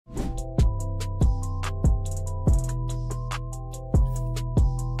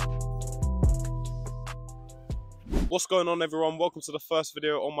What's going on, everyone? Welcome to the first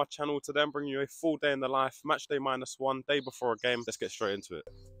video on my channel. Today I'm bringing you a full day in the life, match day -1, day before a game. Let's get straight into it.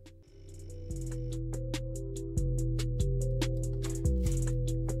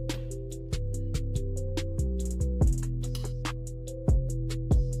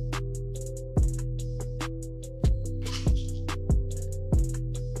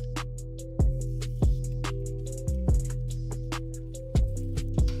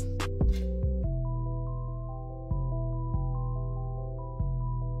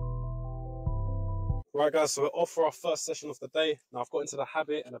 Right guys, so we're off for our first session of the day. Now I've got into the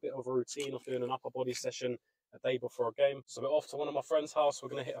habit and a bit of a routine of doing an upper body session a day before a game. So we're off to one of my friend's house. We're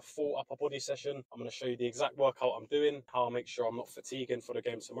going to hit a full upper body session. I'm going to show you the exact workout I'm doing, how I make sure I'm not fatiguing for the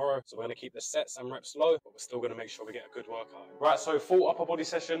game tomorrow. So we're going to keep the sets and reps low, but we're still going to make sure we get a good workout. Right, so full upper body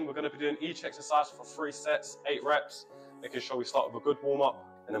session. We're going to be doing each exercise for 3 sets, 8 reps, making sure we start with a good warm up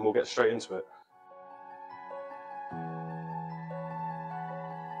and then we'll get straight into it.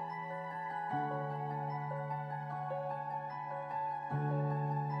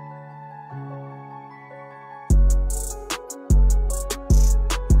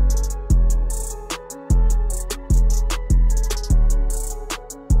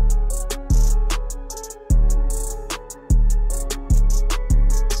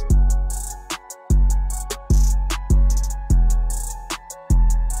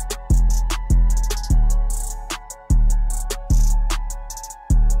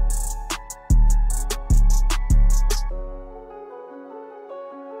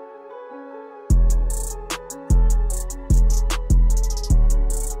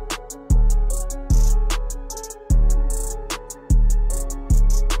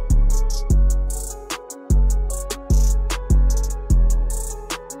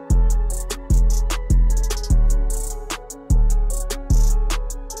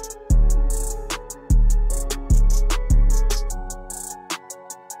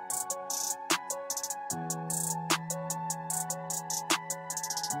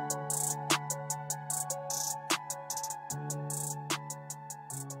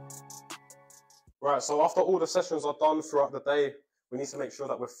 Right, so after all the sessions are done throughout the day, we need to make sure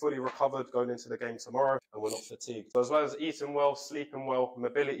that we're fully recovered going into the game tomorrow and we're not fatigued. So as well as eating well, sleeping well,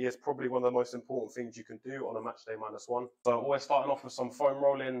 mobility is probably one of the most important things you can do on a match day -1. So always starting off with some foam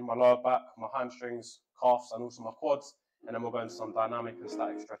rolling, my lower back, my hamstrings, calves and also my quads, and then we'll go into some dynamic and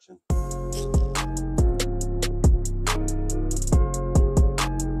static stretching.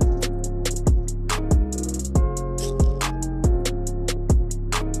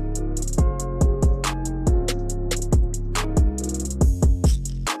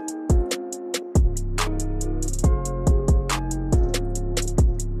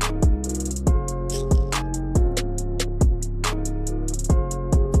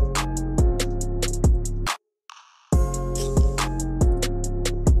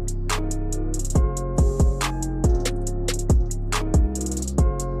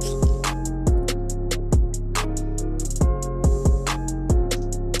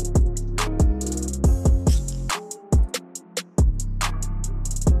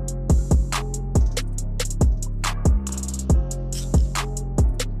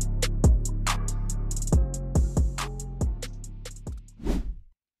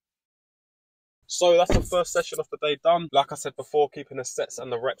 So that's the first session of the day done. Like I said before, keeping the sets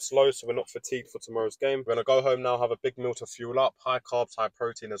and the reps low so we're not fatigued for tomorrow's game. We're going to go home now, have a big meal to fuel up, high carbs, high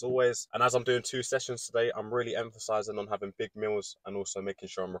protein as always. And as I'm doing 2 sessions today, I'm really emphasizing on having big meals and also making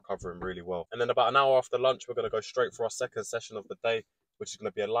sure I'm recovering really well. And then about an hour after lunch, we're going to go straight for our second session of the day, which is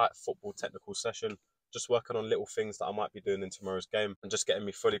going to be a light football technical session. Just working on little things that I might be doing in tomorrow's game and just getting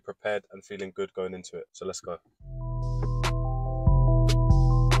me fully prepared and feeling good going into it. So let's go.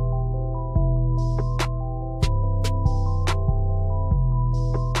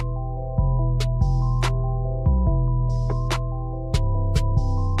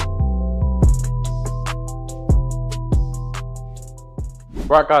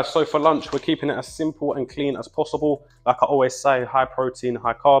 Right guys, so for lunch, we're keeping it as simple and clean as possible. Like I always say, high protein,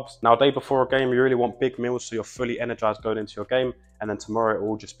 high carbs. Now, day before a game, you really want big meals so you're fully energized going into your game. And then tomorrow it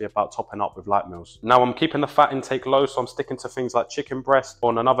will just be about topping up with light meals. Now I'm keeping the fat intake low, so I'm sticking to things like chicken breast.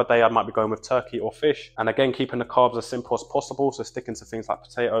 On another day, I might be going with turkey or fish. And again, keeping the carbs as simple as possible. So sticking to things like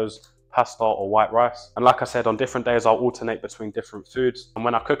potatoes, pasta or white rice. And like I said, on different days, I'll alternate between different foods. And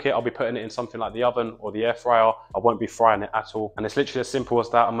when I cook it, I'll be putting it in something like the oven or the air fryer. I won't be frying it at all. And it's literally as simple as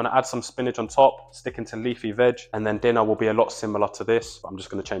that. I'm gonna add some spinach on top, sticking to leafy veg. And then dinner will be a lot similar to this, but I'm just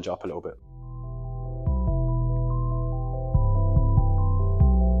gonna change it up a little bit.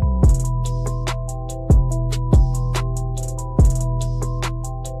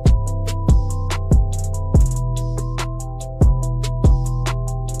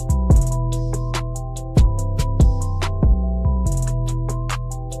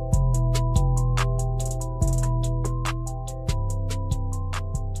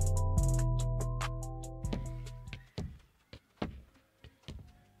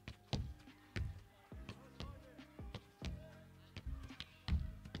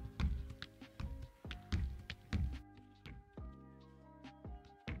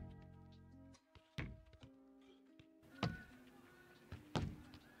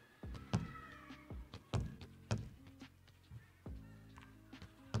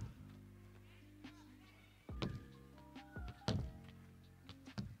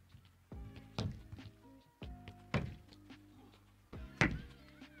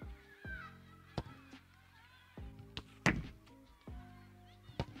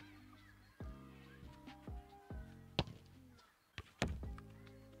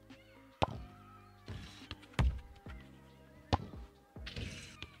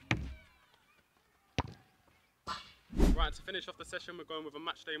 Right, to finish off the session, we're going with a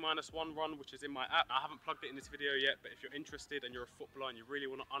Matchday -1 run, which is in my app. I haven't plugged it in this video yet, but if you're interested and you're a footballer and you really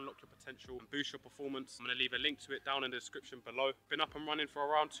want to unlock your potential and boost your performance, I'm going to leave a link to it down in the description below. Been up and running for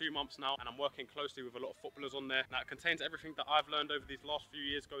around 2 months now, and I'm working closely with a lot of footballers on there. Now, it contains everything that I've learned over these last few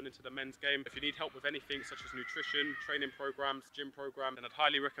years going into the men's game. If you need help with anything such as nutrition, training programs, gym programs, then I'd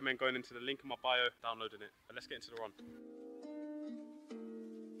highly recommend going into the link in my bio, downloading it. But let's get into the run.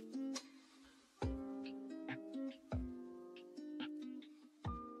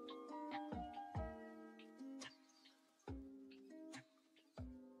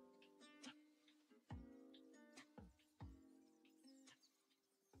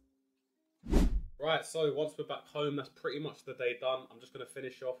 Right, so once we're back home, that's pretty much the day done. I'm just going to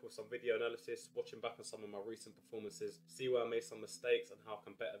finish off with some video analysis, watching back on some of my recent performances, see where I made some mistakes and how I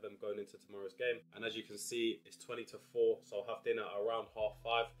can better them going into tomorrow's game. And as you can see, it's 20 to 4, so I'll have dinner at around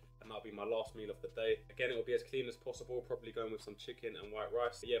 5:30. And that'll be my last meal of the day. Again, it'll be as clean as possible, probably going with some chicken and white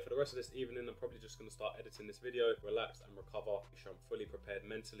rice. But yeah, for the rest of this evening, I'm probably just gonna start editing this video, relax and recover, make sure I'm fully prepared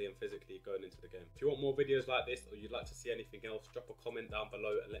mentally and physically going into the game. If you want more videos like this or you'd like to see anything else, drop a comment down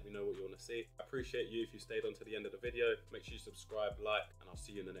below and let me know what you wanna see. I appreciate you if you stayed on to the end of the video. Make sure you subscribe, like, and I'll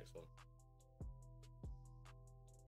see you in the next one.